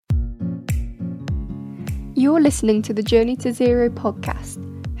You're listening to the Journey to Zero podcast,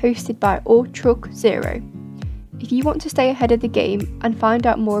 hosted by All Truck Zero. If you want to stay ahead of the game and find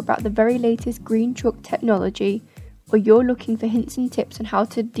out more about the very latest green truck technology, or you're looking for hints and tips on how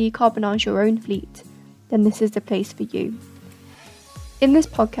to decarbonise your own fleet, then this is the place for you. In this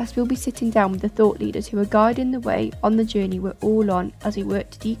podcast, we'll be sitting down with the thought leaders who are guiding the way on the journey we're all on as we work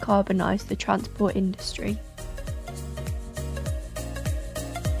to decarbonise the transport industry.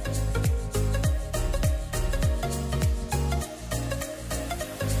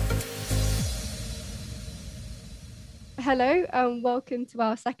 Hello and welcome to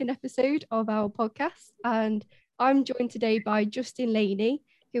our second episode of our podcast, and I'm joined today by Justin Laney,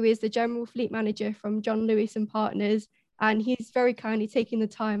 who is the General Fleet Manager from John Lewis and Partners, and he's very kindly taking the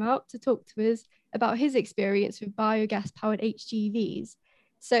time out to talk to us about his experience with biogas powered HGVs.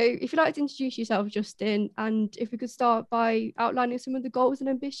 So if you'd like to introduce yourself, Justin, and if we could start by outlining some of the goals and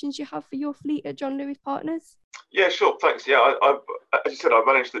ambitions you have for your fleet at John Lewis Partners. Yeah, sure, thanks. Yeah, as you said, I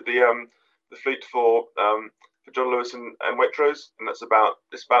managed the fleet for John Lewis and Waitrose, and it's about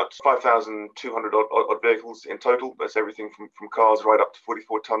 5,200 odd vehicles in total. That's everything from cars right up to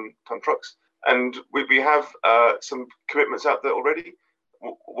 44-ton trucks. And we have some commitments out there already.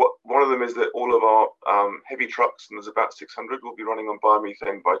 One of them is that all of our heavy trucks, and there's about 600, will be running on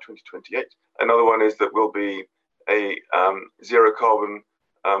biomethane by 2028. Another one is that we'll be a zero carbon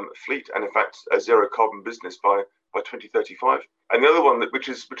fleet, and in fact a zero carbon business by 2035. And the other one which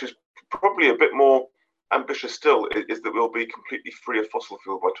is probably a bit more ambitious still is that we'll be completely free of fossil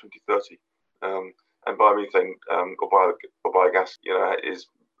fuel by 2030, and biomethane or biogas,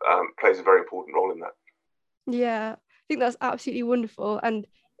 plays a very important role in that. Yeah, I think that's absolutely wonderful, and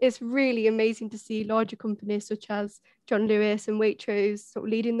it's really amazing to see larger companies such as John Lewis and Waitrose sort of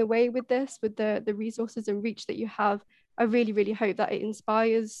leading the way with this, with the resources and reach that you have. I really, really hope that it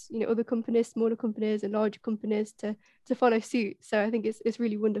inspires, other companies, smaller companies and larger companies to follow suit. So I think it's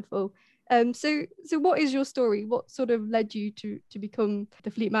really wonderful. So what is your story? What sort of led you to become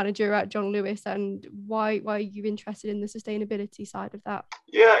the fleet manager at John Lewis, and why are you interested in the sustainability side of that?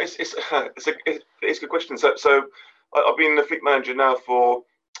 Yeah, it's a good question. So I've been the fleet manager now for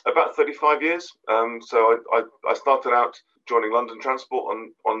about 35 years. So I started out joining London Transport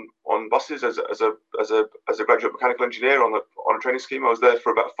on buses as a graduate mechanical engineer on a training scheme. I was there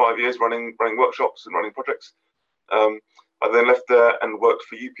for about 5 years running workshops and running projects. I then left there and worked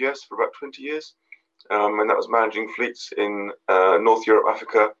for UPS for about 20 years, and that was managing fleets in North Europe,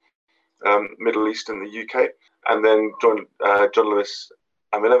 Africa, Middle East, and the UK. And then joined John Lewis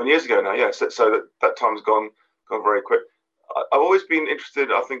 11 years ago now. Yeah, so that time's gone very quick. I've always been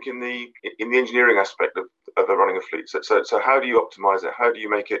interested, I think, in the engineering aspect of running a fleet. So how do you optimize it? How do you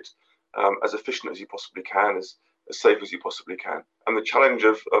make it as efficient as you possibly can, as safe as you possibly can? And the challenge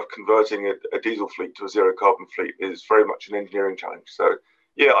of converting a diesel fleet to a zero carbon fleet is very much an engineering challenge. So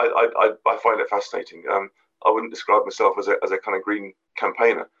yeah, I find it fascinating. I wouldn't describe myself as a kind of green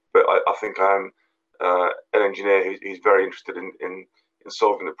campaigner, but I think I'm an engineer who's very interested in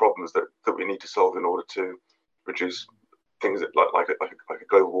solving the problems that we need to solve in order to reduce things that like a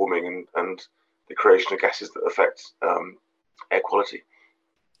global warming and the creation of gases that affect air quality.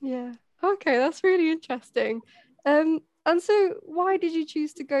 Yeah. Okay, that's really interesting. And so why did you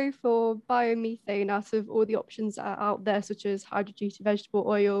choose to go for biomethane out of all the options that are out there, such as hydrogen to vegetable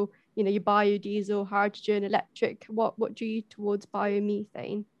oil, your biodiesel, hydrogen, electric? What drew you towards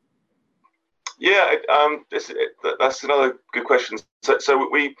biomethane? Yeah, that's another good question.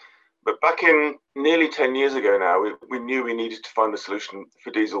 But back in nearly 10 years ago now, we knew we needed to find a solution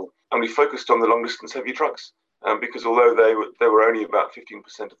for diesel, and we focused on the long distance heavy trucks. Because although they were only about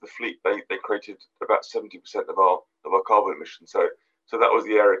 15% of the fleet, they created about 70% of our carbon emissions. So that was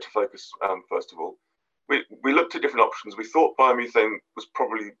the area to focus first of all. We looked at different options. We thought biomethane was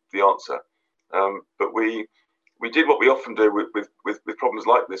probably the answer, but we did what we often do with problems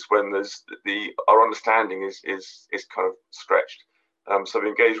like this when our understanding is kind of stretched. So we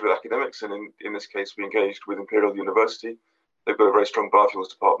engaged with academics, and in this case we engaged with Imperial University. They've got a very strong biofuels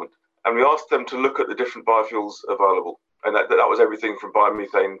department. And we asked them to look at the different biofuels available. And that was everything from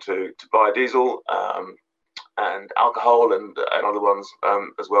biomethane to biodiesel and alcohol and other ones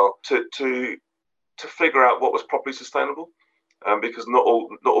as well, to figure out what was properly sustainable, because not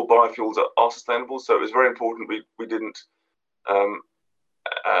all biofuels are sustainable. So it was very important we didn't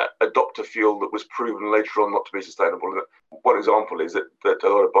adopt a fuel that was proven later on not to be sustainable. One example is that a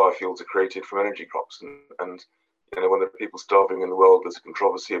lot of biofuels are created from energy crops, and when there are people starving in the world, there's a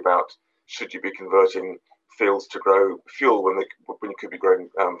controversy about should you be converting fields to grow fuel when you could be growing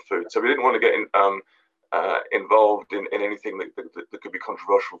food. So we didn't want to get involved in anything that could be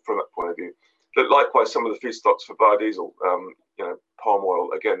controversial from that point of view. likewise, some of the feedstocks for biodiesel, palm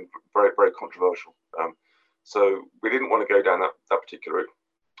oil, again, very, very controversial. So we didn't want to go down that particular route.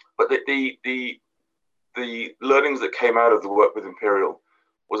 But the learnings that came out of the work with Imperial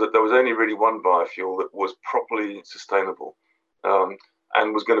was that there was only really one biofuel that was properly sustainable,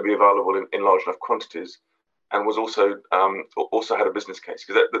 and was going to be available in large enough quantities, and was also had a business case,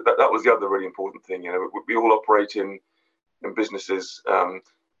 because that was the other really important thing. We all operate in businesses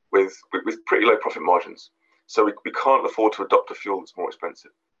with pretty low profit margins, so we can't afford to adopt a fuel that's more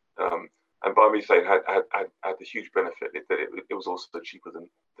expensive. And biomethane had the huge benefit that it was also cheaper than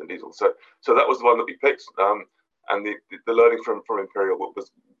diesel. So that was the one that we picked. And the learning from Imperial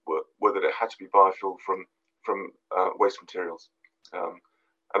were that it had to be biofuel from waste materials.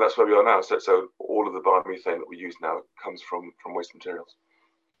 And that's where we are now. So all of the biomethane that we use now comes from waste materials.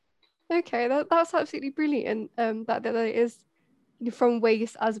 Okay, that's absolutely brilliant. That it is from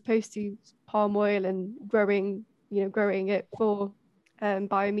waste as opposed to palm oil and growing it for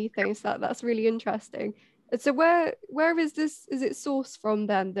biomethane. So that's really interesting. So where is it sourced from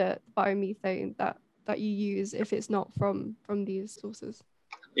then, the biomethane that you use, if it's not from these sources?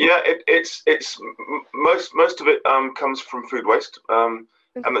 Yeah, it's most of it comes from food waste, and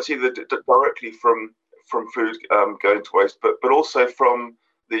that's either directly from food going to waste, but also from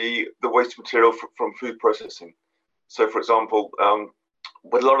the waste material from food processing. So, for example,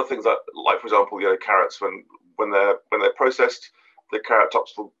 with a lot of things like for example, carrots, when they're processed, the carrot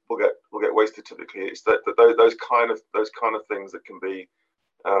tops will get wasted typically. It's those kind of things that can be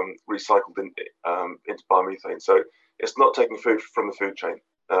recycled into biomethane. So it's not taking food from the food chain.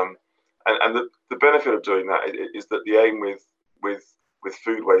 And the benefit of doing that is that the aim with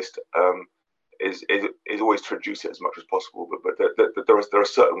food waste is always to reduce it as much as possible. But there are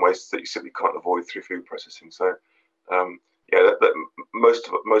certain wastes that you simply can't avoid through food processing. So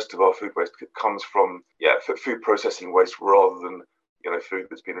most of our food waste comes from food processing waste rather than food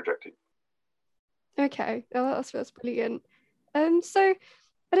that's been rejected. Okay, that's brilliant. So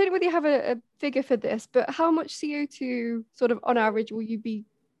I don't really have a figure for this, but how much CO2 sort of on average will you be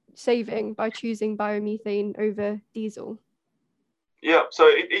saving by choosing biomethane over diesel? Yeah, so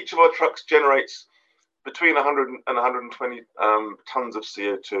each of our trucks generates between 100 and 120 tons of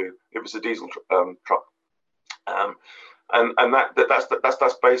CO2 if it's a diesel truck, and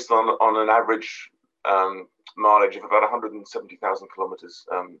that's based on an average mileage of about 170,000 kilometers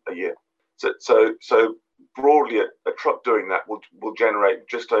a year. So broadly, a truck doing that will generate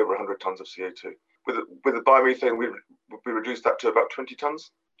just over 100 tons of CO2. With the biomethane, we reduced that to about 20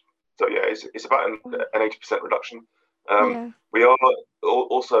 tons. So yeah, it's about an 80% reduction. We are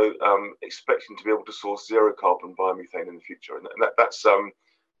also expecting to be able to source zero carbon biomethane in the future, and that's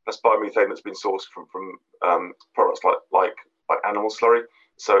biomethane that's been sourced from products like animal slurry.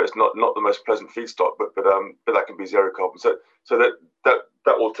 So it's not the most pleasant feedstock, but that can be zero carbon. So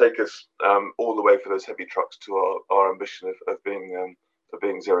that will take us all the way for those heavy trucks to our ambition of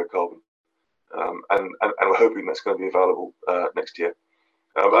being zero carbon, and we're hoping that's going to be available next year.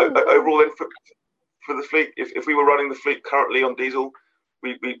 Overall, then for the fleet, if we were running the fleet currently on diesel,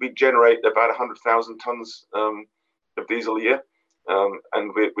 we generate about 100,000 tons of diesel a year,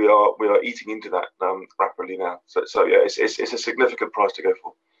 and we are eating into that rapidly now. So yeah, it's a significant price to go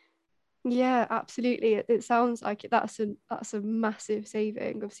for. Yeah, absolutely. It sounds like that's a massive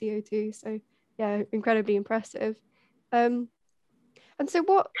saving of CO2. So yeah, incredibly impressive. And so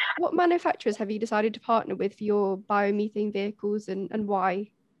what manufacturers have you decided to partner with for your biomethane vehicles, and why?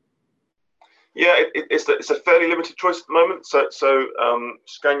 Yeah, it's a fairly limited choice at the moment. So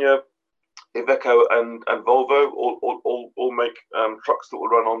Scania, Iveco, and Volvo all make trucks that will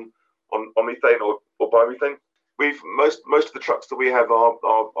run on methane or biomethane. Most of the trucks that we have are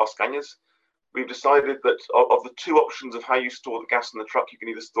Scanias. We've decided that of the two options of how you store the gas in the truck, you can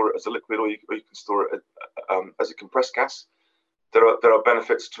either store it as a liquid or you can store it as a compressed gas. There are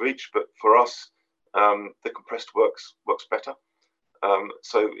benefits to each, but for us, the compressed works better.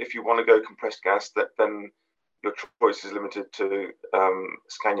 So if you want to go compressed gas, then your choice is limited to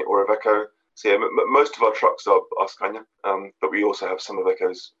Scania or Iveco. So yeah, most of our trucks are Scania, but we also have some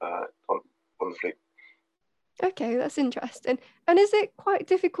Ivecos on the fleet. Okay, that's interesting. And is it quite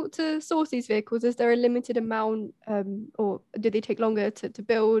difficult to source these vehicles? Is there a limited amount, or do they take longer to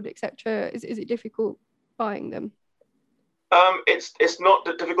build, etc.? Is it difficult buying them? It's not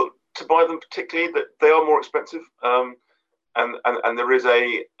that difficult to buy them, particularly that they are more expensive, and there is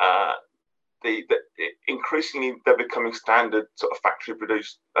increasingly they're becoming standard sort of factory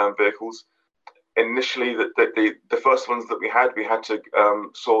produced vehicles. Initially, the first ones that we had to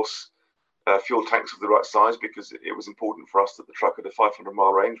source fuel tanks of the right size, because it was important for us that the truck had a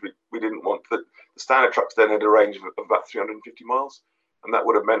 500-mile range. We didn't want the standard trucks then had a range of about 350 miles, and that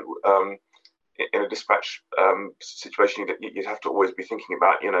would have meant in a dispatch situation you'd have to always be thinking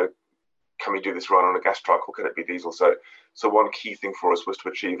about, can we do this run on a gas truck or can it be diesel? So one key thing for us was to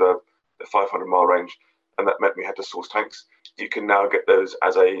achieve a 500-mile range, and that meant we had to source tanks. You can now get those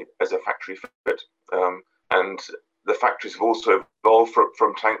as a factory fit, and the factories have also evolved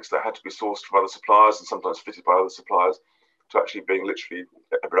from tanks that had to be sourced from other suppliers and sometimes fitted by other suppliers to actually being literally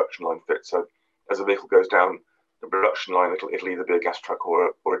a production line fit. So as a vehicle goes down the production line, it'll either be a gas truck or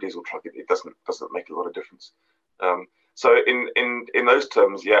a diesel truck. It doesn't make a lot of difference. So in those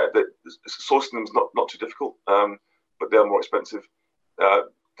terms, yeah, sourcing them is not too difficult, but they are more expensive.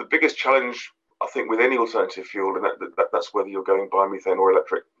 The biggest challenge, I think, with any alternative fuel, and that's whether you're going biomethane or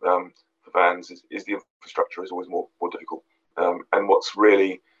electric for vans, is the infrastructure is always more difficult. And what's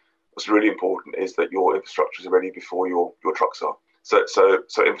really important is that your infrastructure is ready before your trucks are. So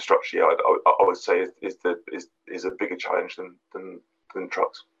infrastructure, yeah, I would say is a bigger challenge than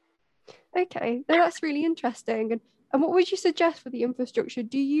trucks. Okay, no, that's really interesting. And what would you suggest for the infrastructure?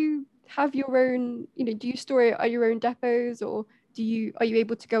 Do you have your own, do you store it at your own depots, or are you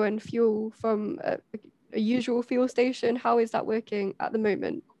able to go and fuel from a usual fuel station? How is that working at the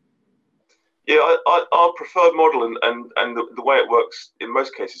moment? Yeah, our preferred model and the way it works in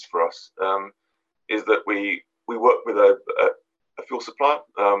most cases for us is that we work with a fuel supplier,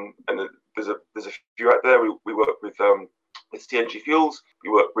 and there's a few out there. We work with CNG Fuels,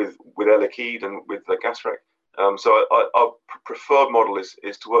 we work with Air Liquide and with Gasrec. So our preferred model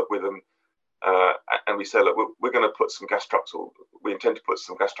is to work with them, and we say, look, we're going to put some gas trucks, or we intend to put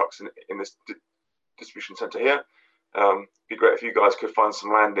some gas trucks in this distribution centre here. It'd be great if you guys could find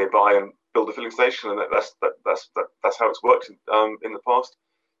some land nearby and build a filling station, and that's how it's worked in the past.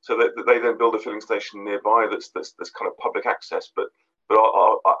 So that they then build a filling station nearby that's kind of public access, but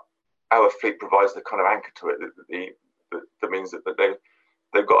our fleet provides the kind of anchor to it that means that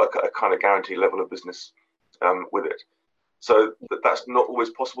they've got a kind of guaranteed level of business with it. So that's not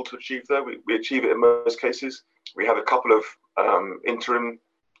always possible to achieve there. We achieve it in most cases. We have a couple of interim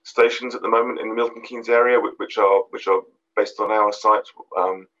stations at the moment in the Milton Keynes area, which are based on our site,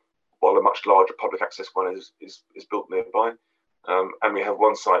 while a much larger public access one is built nearby. And we have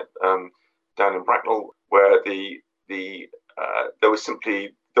one site down in Bracknell where there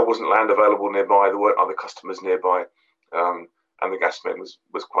wasn't land available nearby. There weren't other customers nearby, and the gas main was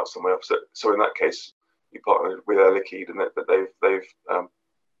quite somewhere off. So in that case, we partnered with Air Liquide, and that they've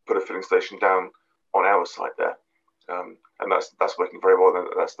put a filling station down on our site there, and that's working very well. Then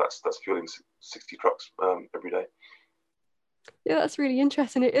that's fueling 60 trucks every day. Yeah, that's really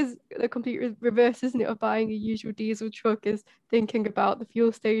interesting. It is the complete reverse, isn't it, of buying a usual diesel truck, is thinking about the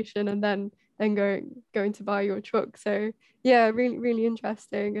fuel station and then going to buy your truck. So yeah, really, really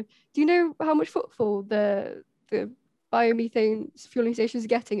interesting. Do you know how much footfall the biomethane fueling station is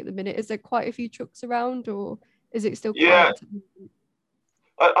getting at the minute? Is there quite a few trucks around, or is it still quiet?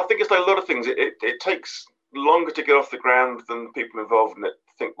 I think it's like a lot of things. It takes longer to get off the ground than the people involved in it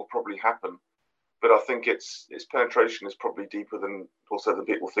think will probably happen. But I think its penetration is probably deeper than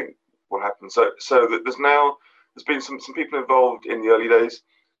people think will happen. So there's been some people involved in the early days.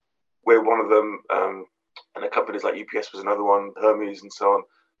 We're one of them, and the companies like UPS was another one, Hermes and so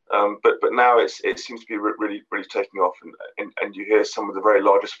on. But now it seems to be really taking off, and you hear some of the very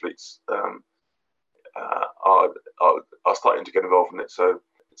largest fleets are starting to get involved in it. So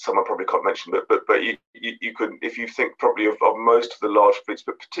someone probably can't mention, but you could, if you think probably of most of the large fleets,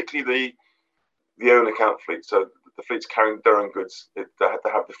 but particularly the own account fleet, so the fleets carrying their own goods, they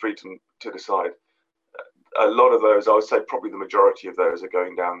have the freedom to decide. A lot of those, I would say probably the majority of those, are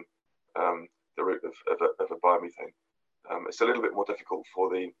going down the route of a biomethane. It's a little bit more difficult for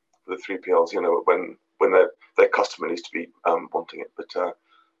the 3PLs, when their customer needs to be wanting it. But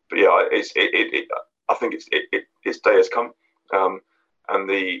yeah, I think its day has come, and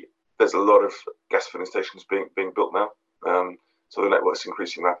there's a lot of gas filling stations being built now. So the network's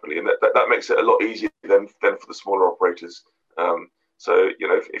increasing rapidly, and that makes it a lot easier than for the smaller operators. So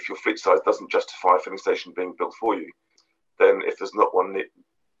if your fleet size doesn't justify a filling station being built for you, then if there's not one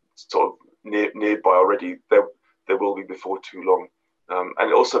nearby already, there will be before too long. And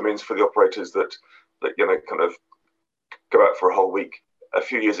it also means for the operators that kind of go out for a whole week. A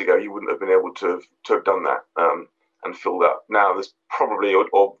few years ago, you wouldn't have been able to have done that and fill that. Now there's probably,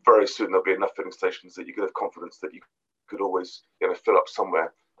 or very soon, there'll be enough filling stations that you could have confidence that you could always fill up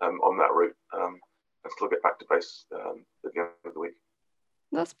somewhere on that route and still get back to base at the end of the week.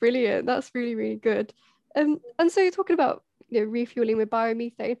 That's brilliant. That's really, really good. And so you're talking about refueling with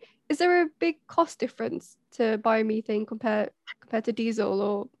biomethane. Is there a big cost difference to biomethane compared to diesel,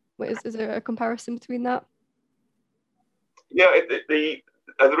 or is there a comparison between that? Yeah,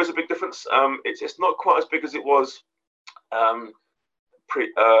 there is a big difference. It's not quite as big as it was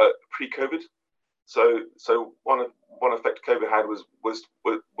pre-COVID. So one effect COVID had was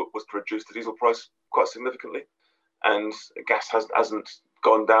to reduce the diesel price quite significantly, and gas hasn't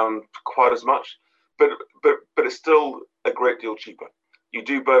gone down quite as much, but it's still a great deal cheaper. You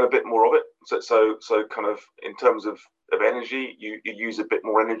do burn a bit more of it, so kind of in terms of energy, you use a bit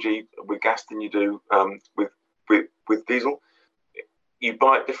more energy with gas than you do with diesel. You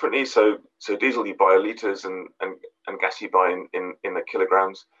buy it differently, so diesel you buy in liters, and gas you buy in the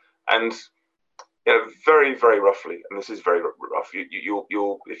kilograms, and very roughly, and this is very rough. You'll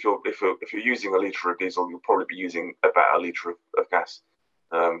if you're using a liter of diesel, you'll probably be using about a liter of gas.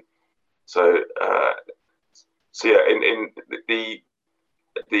 So yeah, in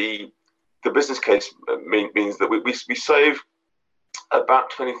the business case means that we save about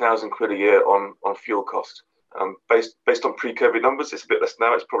 20,000 quid a year on fuel cost. Based on pre-COVID numbers, it's a bit less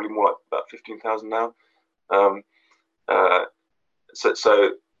now. It's probably more like about 15,000 now.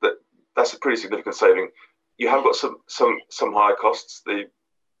 So that's a pretty significant saving. You have got some higher costs. The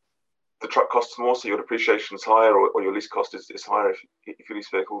truck costs more, so your depreciation is higher, or your lease cost is higher if you lease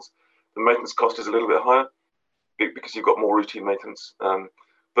vehicles. The maintenance cost is a little bit higher because you've got more routine maintenance.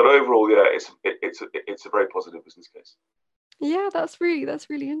 But overall, yeah, it's a very positive business case. Yeah, that's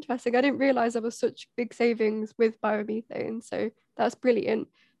really interesting. I didn't realize there was such big savings with biomethane, so that's brilliant.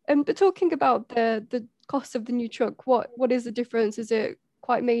 But talking about the cost of the new truck, what is the difference? Is it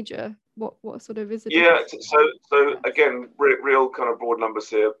quite major? What sort of is it? Yeah, so again, real kind of broad numbers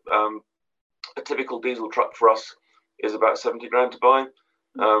here. A typical diesel truck for us is about 70 grand to buy.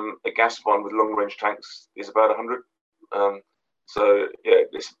 A gas one with long range tanks is about 100. So yeah,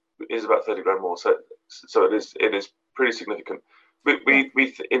 this is about 30 grand more. So it is pretty significant. We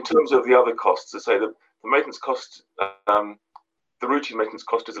in terms of the other costs, to say that the maintenance cost, the routine maintenance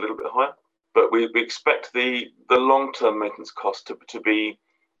cost is a little bit higher, but we expect the long-term maintenance cost to be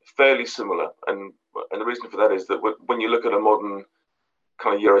fairly similar. And the reason for that is that when you look at a modern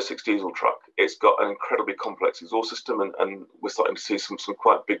kind of Euro 6 diesel truck, it's got an incredibly complex exhaust system, and we're starting to see some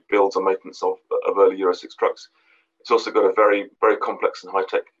quite big builds and maintenance of early Euro 6 trucks. It's also got a very complex and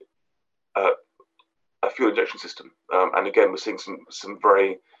high-tech fuel injection system, and again, we're seeing some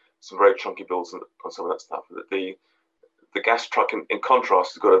very chunky builds on some of that stuff. The gas truck, in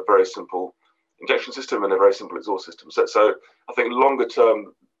contrast, has got a very simple injection system and a very simple exhaust system. So I think longer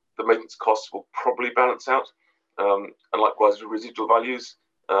term, the maintenance costs will probably balance out, and likewise with residual values.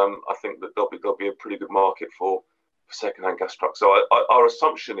 I think that there'll be a pretty good market for second-hand gas trucks. So our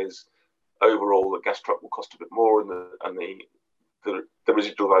assumption is overall the gas truck will cost a bit more, and the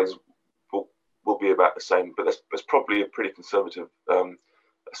residual values will be about the same. But that's probably a pretty conservative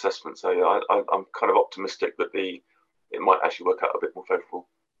assessment. So yeah, I'm kind of optimistic that it might actually work out a bit more favourable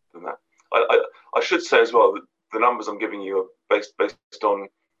than that. I should say as well that the numbers I'm giving you are based on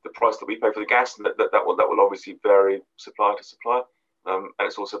the price that we pay for the gas, and that will obviously vary supplier to supplier, and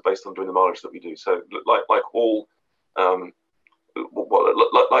it's also based on doing the mileage that we do. So like all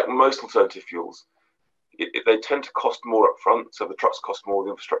like most alternative fuels, they tend to cost more up front. So the trucks cost more,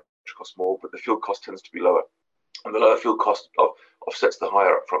 the infrastructure costs more, but the fuel cost tends to be lower, and the lower fuel cost offsets the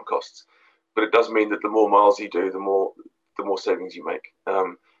higher upfront costs. But it does mean that the more miles you do, the more savings you make.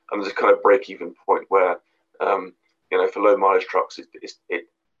 And there's a kind of break-even point where, for low mileage trucks,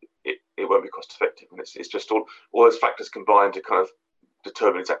 it won't be cost effective, and it's just all those factors combined to kind of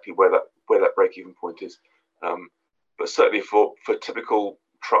determine exactly where that break-even point is. But certainly for typical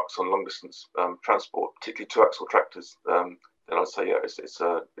trucks on long distance transport, particularly two-axle tractors, then I'd say yeah, it's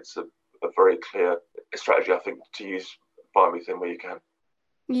a very clear strategy, I think, to use biomethane where you can.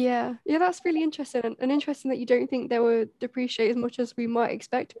 Yeah, that's really interesting, and interesting that you don't think they will depreciate as much as we might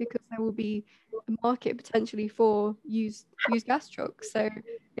expect, because there will be a market potentially for used gas trucks. So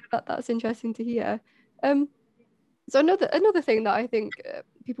yeah, that's interesting to hear. So another thing that I think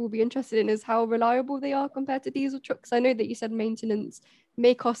people will be interested in is how reliable they are compared to diesel trucks. I know that you said maintenance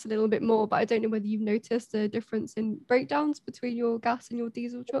may cost a little bit more, but I don't know whether you've noticed a difference in breakdowns between your gas and your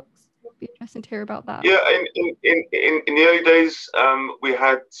diesel trucks. It'd be interesting to hear about that. Yeah, in the early days, we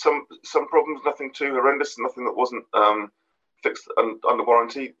had some problems, nothing too horrendous, nothing that wasn't fixed under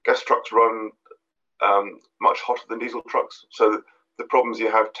warranty. Gas trucks run much hotter than diesel trucks, so the problems you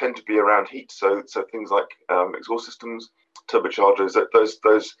have tend to be around heat. So things like exhaust systems, turbochargers, those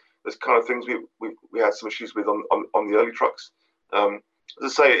kind of things we had some issues with on the early trucks. As I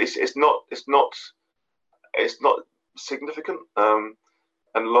say, it's not significant.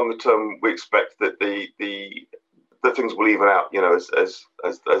 And longer term, we expect that the things will even out, as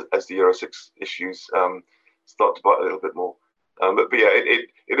the Euro 6 issues start to bite a little bit more. But yeah, it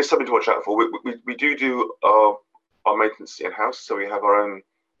is something to watch out for. We do our maintenance in house, so we have our own.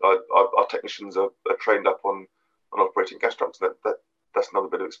 Our technicians are trained up on operating gas trucks. That's another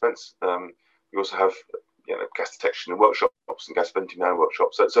bit of expense. We also have gas detection in workshops and gas venting in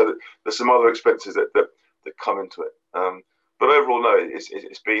workshops. So there's some other expenses that come into it. But overall, no,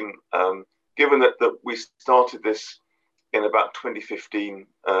 it's been given that we started this in about 2015.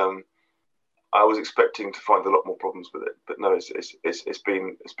 I was expecting to find a lot more problems with it, but no, it's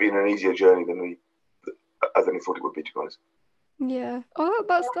been an easier journey than we thought it would be, to be honest. Yeah. Oh,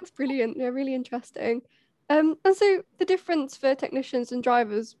 that's brilliant. Yeah, really interesting. And so the difference for technicians and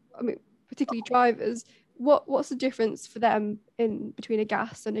drivers, I mean, particularly drivers, what's the difference for them in between a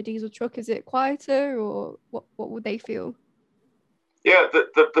gas and a diesel truck? Is it quieter, or what would they feel? Yeah,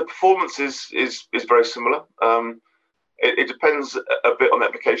 the performance is very similar. It depends a bit on the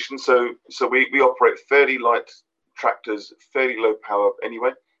application. So we operate fairly light tractors, fairly low power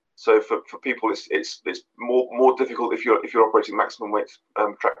anyway. So for people, it's more difficult if you're operating maximum weight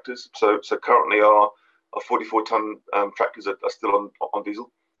tractors. So currently our 44-ton tractors are still on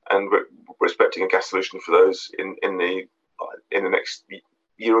diesel, and we're expecting a gas solution for those in the next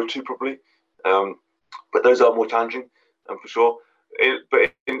year or two probably. But those are more challenging, for sure.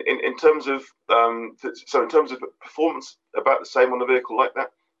 But in terms of in terms of performance, about the same on a vehicle like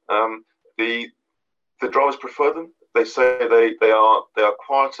that. The drivers prefer them. They say they are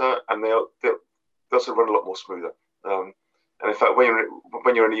quieter, and they also run a lot more smoother. And in fact,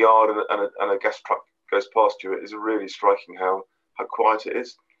 when you're in a yard and a gas truck goes past you, it is really striking how quiet it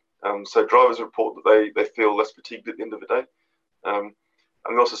is. So drivers report that they feel less fatigued at the end of the day. And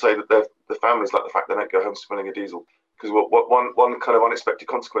they also say that the families like the fact they don't go home smelling a diesel. Because one kind of unexpected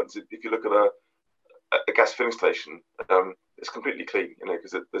consequence, if you look at a gas filling station, it's completely clean,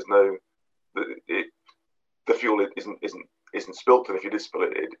 because there's no the fuel isn't spilt, and if you did spill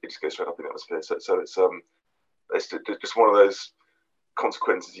it, it just goes straight up in the atmosphere. So it's just one of those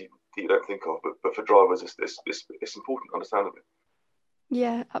consequences you don't think of, but for drivers, it's important, understandably.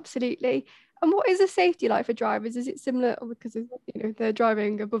 Yeah, absolutely. And what is the safety like for drivers? Is it similar, because they're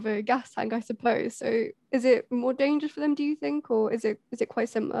driving above a gas tank, I suppose? So is it more dangerous for them, do you think, or is it quite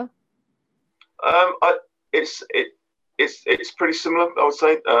similar? It's pretty similar, I would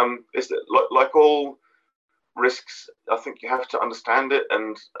say. It's like all risks. I think you have to understand it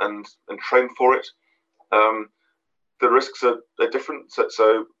and train for it. The risks are different.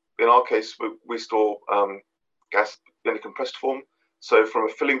 So in our case, we store gas in a compressed form. So from a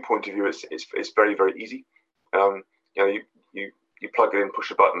filling point of view, it's very, very easy. You plug it in,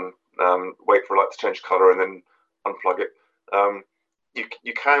 push a button, wait for a light to change color, and then unplug it.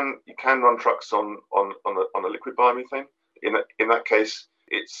 You can run trucks on a liquid biomethane. In that case,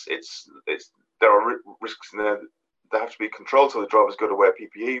 there are risks in there. They have to be controlled, so the driver's got to wear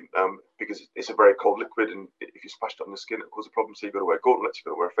PPE because it's a very cold liquid, and if you splash it on the skin, it causes a problem. So you've got to wear gauntlets, you've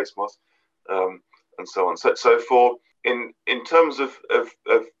got to wear a face mask, and so on. So for in terms of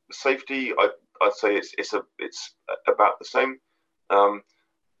safety, I'd say it's about the same,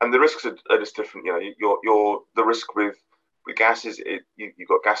 and the risks are just different. The risk with gas is you've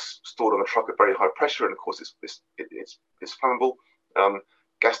got gas stored on a truck at very high pressure, and of course it's flammable.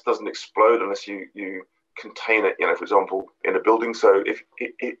 Gas doesn't explode unless you contain it. For example, in a building. So if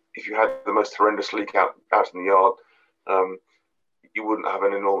you had the most horrendous leak out in the yard, you wouldn't have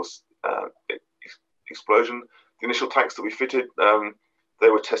an enormous explosion. The initial tanks that we fitted, they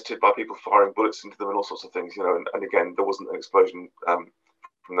were tested by people firing bullets into them and all sorts of things. And again, there wasn't an explosion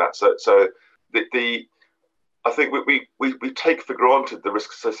from that. So I think we take for granted the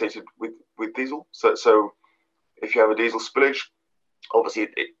risks associated with diesel. So if you have a diesel spillage, obviously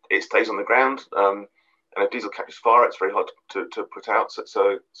it stays on the ground, and if diesel catches fire, it's very hard to put out.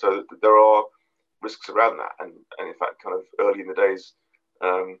 So there are risks around that, and in fact, kind of early in the days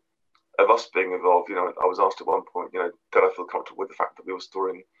of us being involved, I was asked at one point, did I feel comfortable with the fact that we were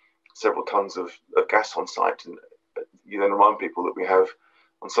storing several tons of gas on site, and you then remind people that we have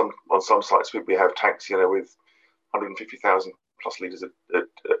on some sites we have tanks, with 150,000 plus litres of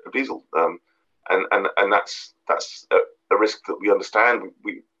diesel, and that's a risk that we understand.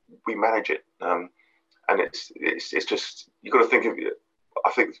 We manage it, and it's just you've got to think of it.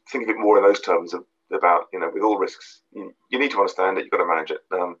 I think of it more in those terms about with all risks, you need to understand it. You've got to manage it,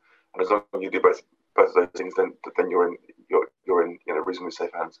 and as long as you do both of those things, then you're in reasonably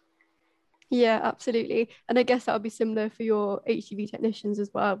safe hands. Yeah, absolutely. And I guess that would be similar for your HGV technicians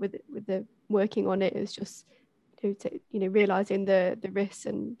as well, with the working on it. It's just realizing the risks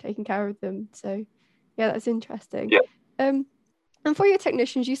and taking care of them. So yeah, that's interesting. Yeah. And for your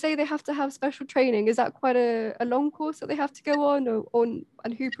technicians, you say they have to have special training. Is that quite a long course that they have to go on, or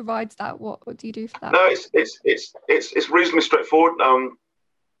and who provides that? What do you do for that? No, it's reasonably straightforward,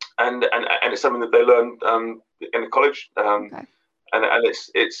 and it's something that they learn in the college, Okay. and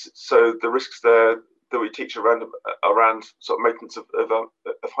it's so the risks there that we teach around sort of maintenance of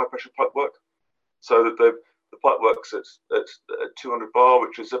high pressure pipe work. So that the pipe works at 200 bar,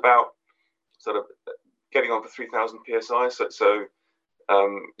 which is about sort of getting on for 3,000 psi. So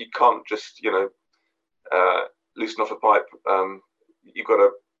you can't just loosen off a pipe. You've got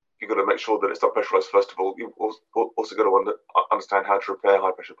to make sure that it's not pressurized first of all. You've also got to understand how to repair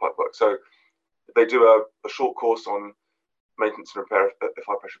high pressure pipe work. So they do a short course on maintenance and repair of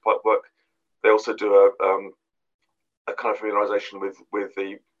high pressure pipe work. They also do a kind of familiarization with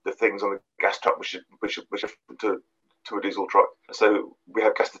the things on the gas truck, which are to a diesel truck. So we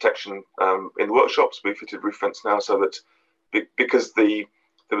have gas detection in the workshops. We fitted roof vents now, so that because the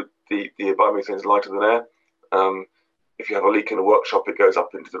biomethane is lighter than air, if you have a leak in a workshop, it goes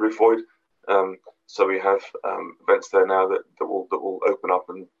up into the roof void. So we have vents there now that will open up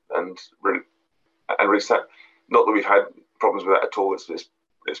and reset. Not that we've had problems with that at all.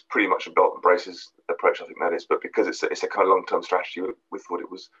 It's pretty much a belt and braces approach, I think that is. But because it's a kind of long-term strategy, we thought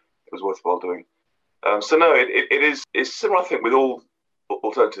it was worthwhile doing. So no, it's similar, I think, with all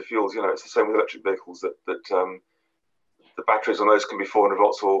alternative fuels. It's the same with electric vehicles that the batteries on those can be 400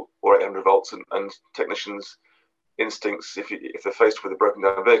 volts or 800 volts, and technicians' instincts, if they're faced with a broken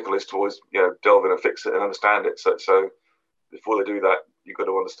down vehicle, is to always delve in and fix it and understand it. So before they do that, you've got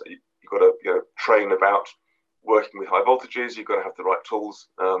to understand. You've got to train about working with high voltages. You've got to have the right tools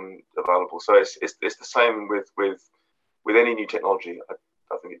available. So it's the same with any new technology.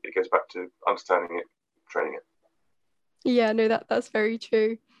 I think it goes back to understanding it, training it. Yeah, no, that's very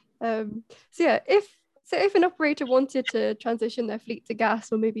true. So yeah, if an operator wanted to transition their fleet to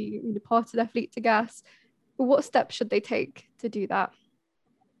gas, or maybe part of their fleet to gas, what steps should they take to do that?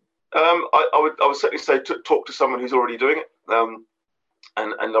 I would certainly say talk to someone who's already doing it.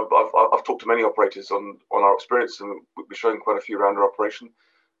 And I've talked to many operators on our experience, and we're showing quite a few around our operation.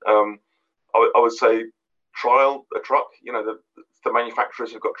 I would say trial a truck. The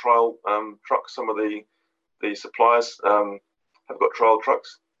manufacturers have got trial trucks. Some of the suppliers have got trial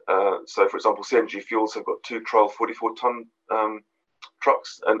trucks. So, for example, CNG Fuels have got 2 trial 44-ton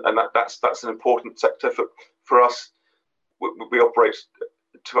trucks, and that's an important sector for us. We operate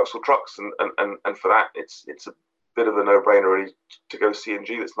 2-axle trucks, and for that, it's a bit of a no-brainer really to go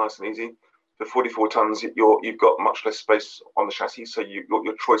CNG. That's nice and easy. For 44 tons, you've got much less space on the chassis, so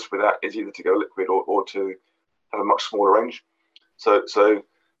your choice with that is either to go liquid or to have a much smaller range. So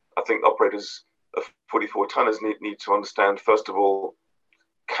I think operators of 44 tonners need to understand, first of all,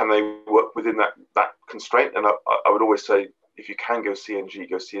 can they work within that constraint? And I would always say, if you can go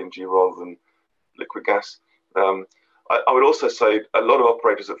CNG rather than liquid gas. I would also say a lot of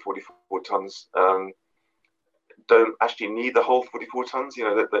operators at 44 tons don't actually need the whole 44 tons. They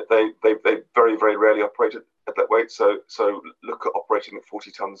very, very rarely operate at that weight. So look at operating at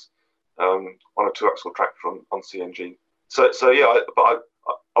 40 tons on a 2-axle tractor on CNG. So yeah, but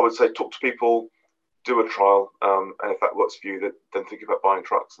I would say talk to people, do a trial, and if that works for you, then think about buying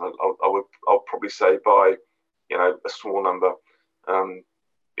trucks. And I'll probably say buy a small number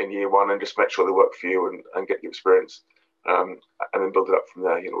in year one, and just make sure they work for you and get the experience, and then build it up from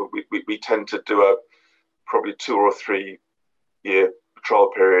there. We tend to do probably 2 or 3 year trial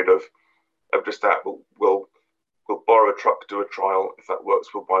period of just that. We'll borrow a truck, do a trial. If that works,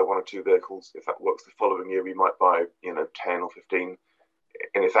 we'll buy 1 or 2 vehicles. If that works, the following year we might buy 10 or 15.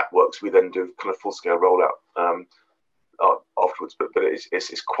 And if that works, we then do kind of full scale rollout afterwards. But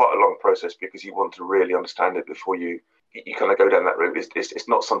it's quite a long process, because you want to really understand it before you kind of go down that route. It's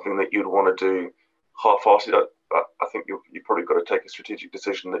not something that you'd want to do half-hearted. I think you probably got to take a strategic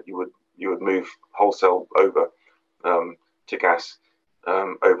decision that you would move wholesale over to gas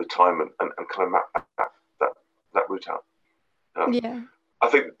over time and kind of map that route out. Yeah. I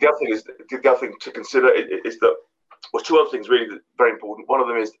think the other thing to consider is that, well, 2 other things really that are very important. One of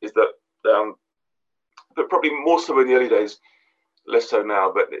them is that, but probably more so in the early days, less so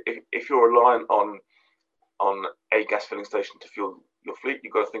now. But if you're reliant on a gas filling station to fuel your fleet,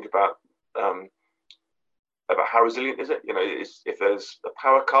 you've got to think about how resilient is it. If there's a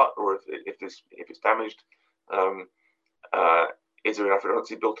power cut, or if it's damaged, is there enough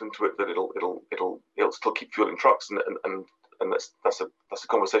redundancy built into it that it'll still keep fueling trucks, and that's a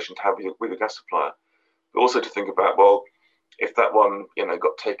conversation to have with your gas supplier. But also to think about, well, if that one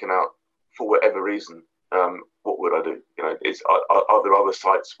got taken out for whatever reason, what would I do? Are there other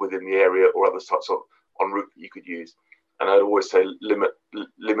sites within the area or other sites en route that you could use? And I'd always say limit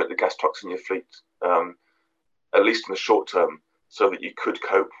the gas trucks in your fleet, at least in the short term, so that you could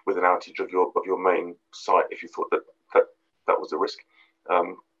cope with an outage of your main site if you thought that was a risk,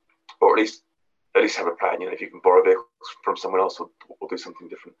 or at least have a plan. If you can borrow vehicles from someone else or do something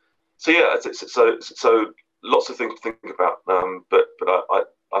different. So yeah, so lots of things to think about. But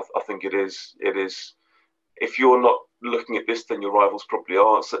I think it is. If you're not looking at this, then your rivals probably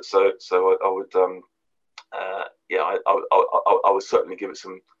are. So I would I would certainly give it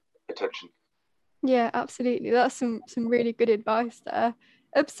some attention. Yeah, absolutely. That's some really good advice there.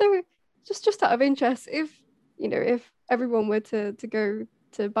 So just out of interest, if everyone were to go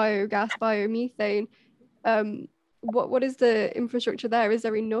to biogas, biomethane, what is the infrastructure there? Is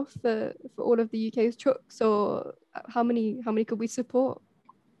there enough for all of the UK's trucks, or how many could we support?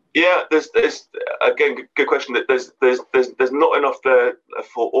 Yeah, there's again, good question. That there's not enough there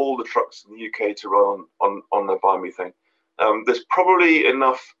for all the trucks in the UK to run on the biomethane. There's probably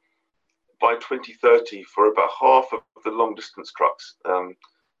enough by 2030 for about half of the long distance trucks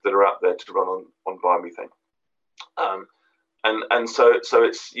that are out there to run on biomethane. And so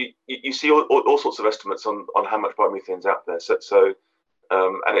it's you see all sorts of estimates on how much biomethane's out there. So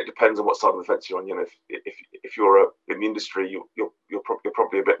and it depends on what side of the fence you're on. If you're in the industry, you're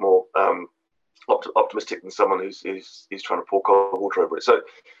probably a bit more optimistic than someone who's trying to pour cold water over it. So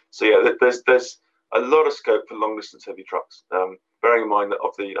yeah, there's a lot of scope for long distance heavy trucks. Bearing in mind that I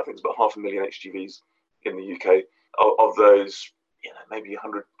think it's about 500,000 HGVs in the UK. Of those, maybe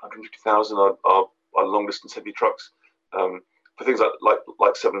 150,000 are long distance heavy trucks. For things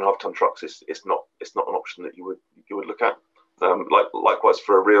like 7.5 ton trucks, it's not an option that you would look at. Likewise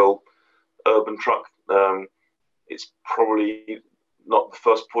for a real urban truck, it's probably not the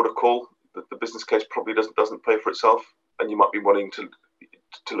first port of call. The business case probably doesn't pay for itself, and you might be wanting to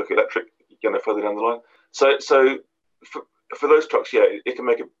look at electric, further down the line. So for those trucks, yeah, it can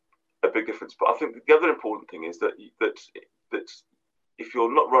make a big difference. But I think the other important thing is that if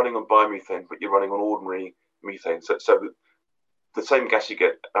you're not running on biomethane, but you're running on ordinary methane, so the same gas you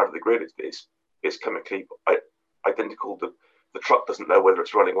get out of the grid is chemically identical. The truck doesn't know whether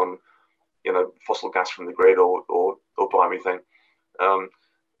it's running on fossil gas from the grid or biomethane.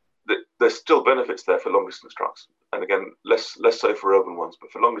 There's still benefits there for long distance trucks, and again less so for urban ones.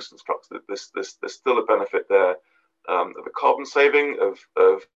 But for long distance trucks, there's still a benefit there of a carbon saving of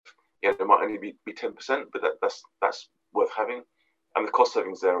it might only be 10%, but that's worth having, and the cost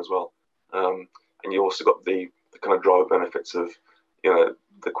savings there as well. And you also got the kind of driver benefits of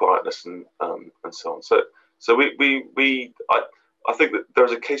the quietness and so on. So I think that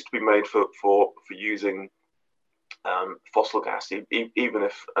there's a case to be made for using fossil gas, even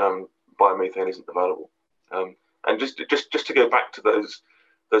if biomethane isn't available. And just to go back to those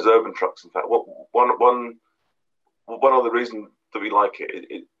urban trucks, in fact, one other reason that we like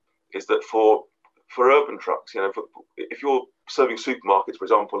it is that for urban trucks, if you're serving supermarkets, for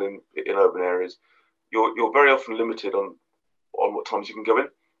example, in urban areas, you're very often limited on what times you can go in.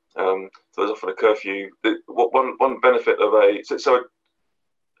 So there's often a curfew. One benefit of a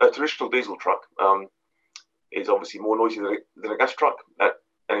traditional diesel truck is obviously more noisy than a gas truck. And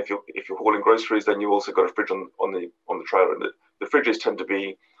if you're hauling groceries, then you've also got a fridge on the trailer. And the fridges tend to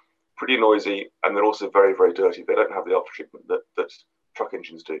be pretty noisy, and they're also very, very dirty. They don't have the after treatment that truck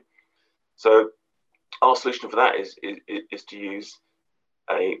engines do. So our solution for that is to use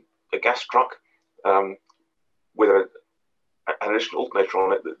a gas truck with an additional alternator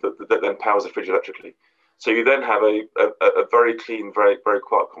on it that then powers the fridge electrically. So you then have a very clean, very, very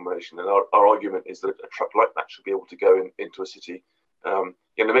quiet combination. And our argument is that a truck like that should be able to go into a city,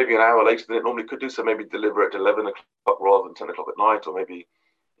 maybe an hour later than it normally could do. So maybe deliver at 11 o'clock rather than 10 o'clock at night, or maybe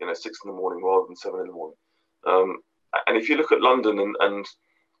 6 in the morning rather than 7 in the morning. And if you look at London and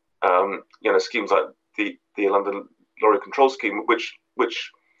schemes like the London Lorry Control Scheme,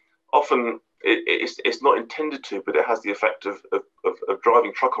 which often it's not intended to, but it has the effect of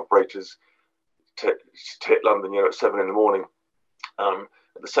driving truck operators to hit London, at 7 in the morning,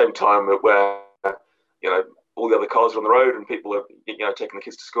 at the same time where all the other cars are on the road and people are taking the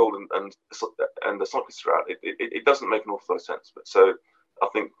kids to school and the cyclists are out. It doesn't make an awful lot of sense. But so I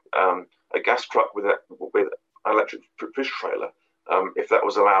think a gas truck with an electric fish trailer, if that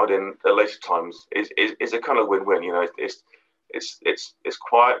was allowed in at later times, is a kind of win-win. It's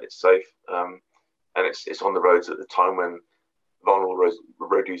quiet, it's safe, and it's on the roads at the time when vulnerable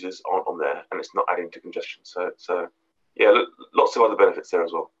road users aren't on there, and it's not adding to congestion. So yeah, lots of other benefits there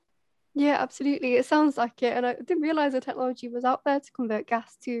as well. Yeah, absolutely. It sounds like it. And I didn't realize the technology was out there to convert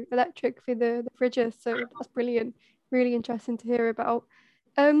gas to electric for the fridges. So that's brilliant. Really interesting to hear about.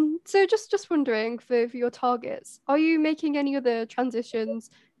 So just wondering for your targets, are you making any other transitions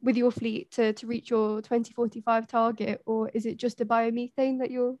with your fleet to reach your 2045 target, or is it just the biomethane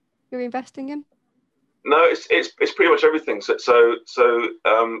that you're investing in? No, it's pretty much everything. So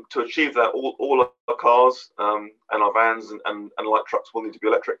to achieve that, all our cars and our vans and light trucks will need to be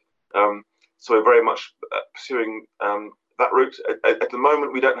electric. So we're very much pursuing that route. At the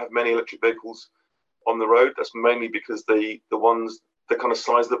moment, we don't have many electric vehicles on the road. That's mainly because the kind of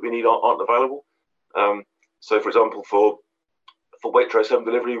size that we need aren't available. So, for example, for Waitrose home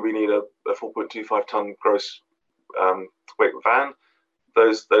delivery, we need a 4.25 ton gross weight van.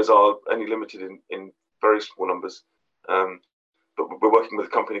 Those are only limited in very small numbers. But we're working with a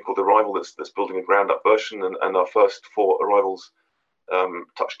company called Arrival that's building a ground up version, and our first 4 arrivals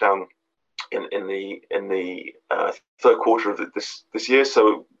touched down in the third quarter of this year.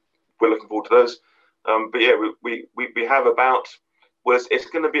 So we're looking forward to those. But yeah, we have about, well, it's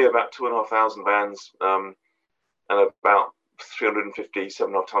going to be about 2,500 vans and about 350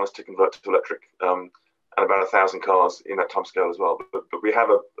 7.5 tons to convert to electric, and about 1,000 cars in that time scale as well. But we have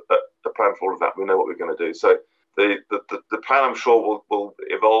a plan for all of that. We know what we're going to do. So the plan, I'm sure, will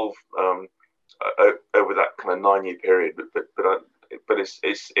evolve over that kind of 9-year period. But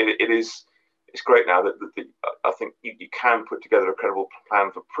it's great now that I think you can put together a credible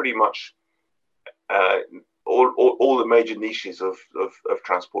plan for pretty much all the major niches of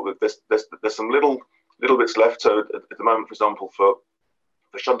transport. There's some little bits left. So at the moment, for example, for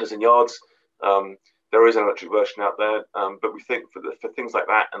shunters and yards, there is an electric version out there. But we think for things like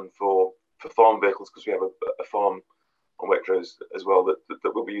that, and for farm vehicles, because we have a farm on Waitrose as well,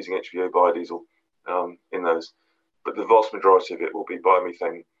 that we'll be using HVO biodiesel in those. But the vast majority of it will be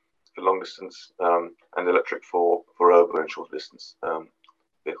biomethane for long distance, and electric for urban and short distance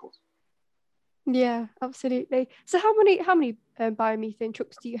vehicles. Yeah, absolutely. So how many biomethane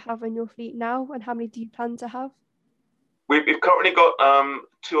trucks do you have in your fleet now, and how many do you plan to have? We've currently got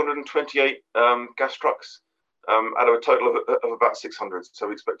 228 gas trucks out of a total of about 600. So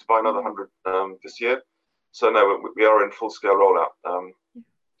we expect to buy another 100 this year. So no, we are in full scale rollout,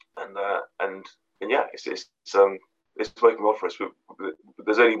 and yeah, it's working well for us.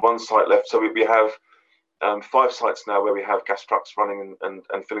 There's only one site left, so we have 5 sites now where we have gas trucks running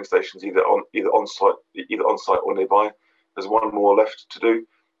and filling stations either on site or nearby. There's one more left to do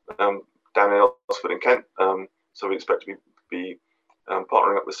down in Elsford in Kent. So we expect to be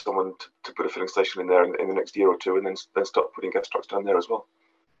partnering up with someone to put a filling station in there in the next year or two, and then start putting gas trucks down there as well.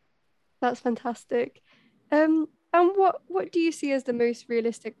 That's fantastic. And what do you see as the most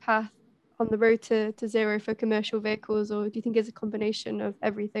realistic path on the road to zero for commercial vehicles, or do you think it's a combination of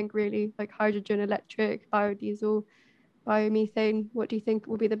everything really, like hydrogen, electric, biodiesel, biomethane? What do you think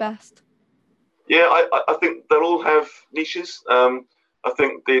will be the best? Yeah, I think they'll all have niches. I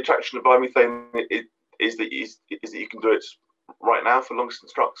think the attraction of biomethane is that you can do it right now for long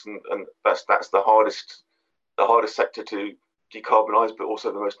distance trucks, and that's the hardest sector to decarbonize, but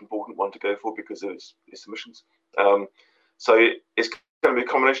also the most important one to go for because of its emissions. So it's going to be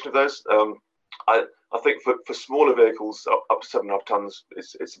a combination of those. I think for smaller vehicles up to 7.5 tons,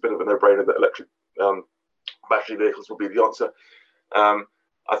 it's a bit of a no-brainer that electric battery vehicles will be the answer.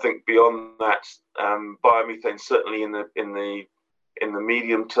 I think beyond that, biomethane certainly in the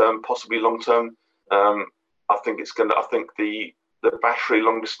medium term, possibly long term. I think the battery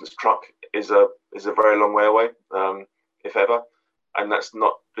long distance truck is a very long way away, if ever. And that's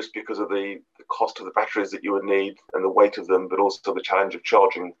not just because of the cost of the batteries that you would need and the weight of them, but also the challenge of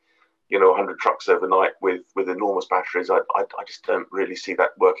charging, 100 trucks overnight with enormous batteries. I just don't really see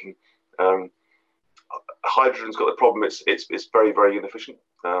that working. Hydrogen's got the problem; it's very, very inefficient.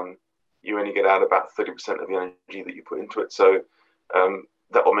 You only get out about 30% of the energy that you put into it, so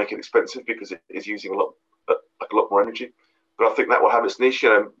that will make it expensive because it is using a lot more energy. But I think that will have its niche.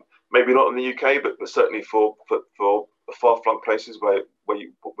 Maybe not in the UK, but certainly for far-flung places where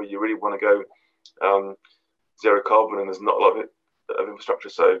you really want to go zero carbon, and there's not a lot of infrastructure.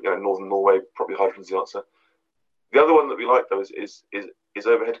 So northern Norway, probably hydrogen's the answer. The other one that we like though is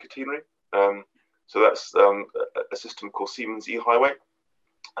overhead catenary. So that's a system called Siemens eHighway.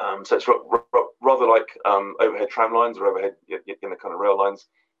 So it's rather like overhead tram lines or overhead kind of rail lines.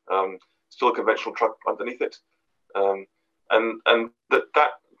 Still a conventional truck underneath it, and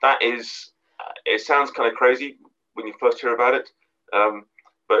that is. It sounds kind of crazy when you first hear about it,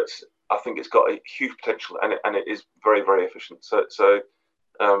 but I think it's got a huge potential, and it is very, very efficient. So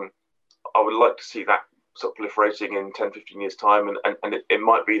I would like to see that sort of proliferating in 10, 15 years time, and it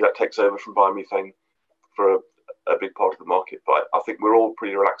might be that takes over from biomethane for a big part of the market. But I think we're all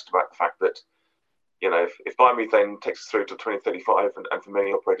pretty relaxed about the fact that, if biomethane takes us through to 2035 and for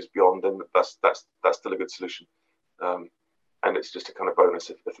many operators beyond, then that's still a good solution. And it's just a kind of bonus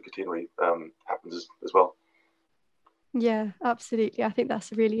if the catenary happens as well. Yeah, absolutely. I think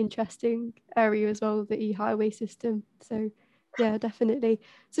that's a really interesting area as well, the e-highway system. So yeah, definitely.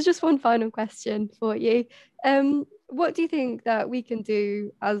 So just one final question for you. What do you think that we can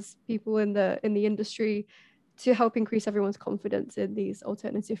do as people in the industry to help increase everyone's confidence in these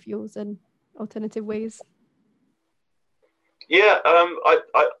alternative fuels and alternative ways? Yeah,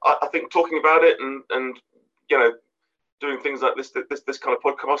 I think talking about it and doing things like this kind of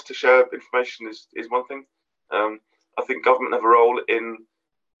podcast to share information is one thing. I think government have a role in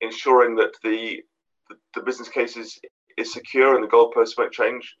ensuring that the business case is secure and the goalposts won't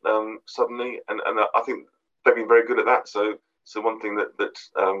change suddenly, and I think they've been very good at that. So one thing that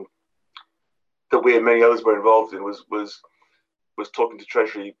we and many others were involved in was talking to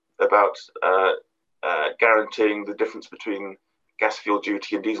Treasury about guaranteeing the difference between gas fuel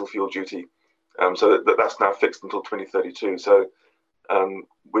duty and diesel fuel duty. So that's now fixed until 2032. So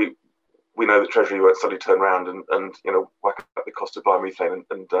we know that Treasury won't suddenly turn around and whack up the cost of biomethane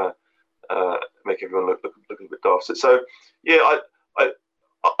and make everyone look a bit daft. So yeah,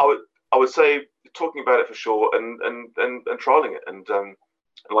 I would say talking about it for sure and trialing it, and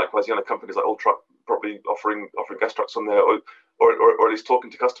likewise, companies like Alltruck probably offering gas trucks on there, or at least talking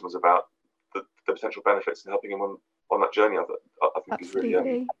to customers about the potential benefits and helping them on that journey. I think Absolutely. is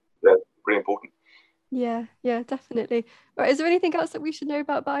really really important. Yeah, definitely. Right, is there anything else that we should know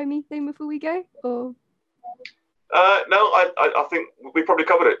about biomethane before we go? Or no, I think we probably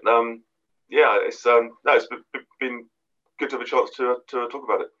covered it. Yeah, it's been good to have a chance to talk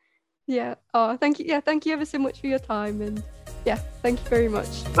about it. Yeah. Oh, thank you. Yeah, thank you ever so much for your time, and yeah, thank you very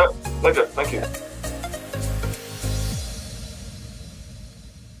much. No, pleasure. Thank you. Yeah.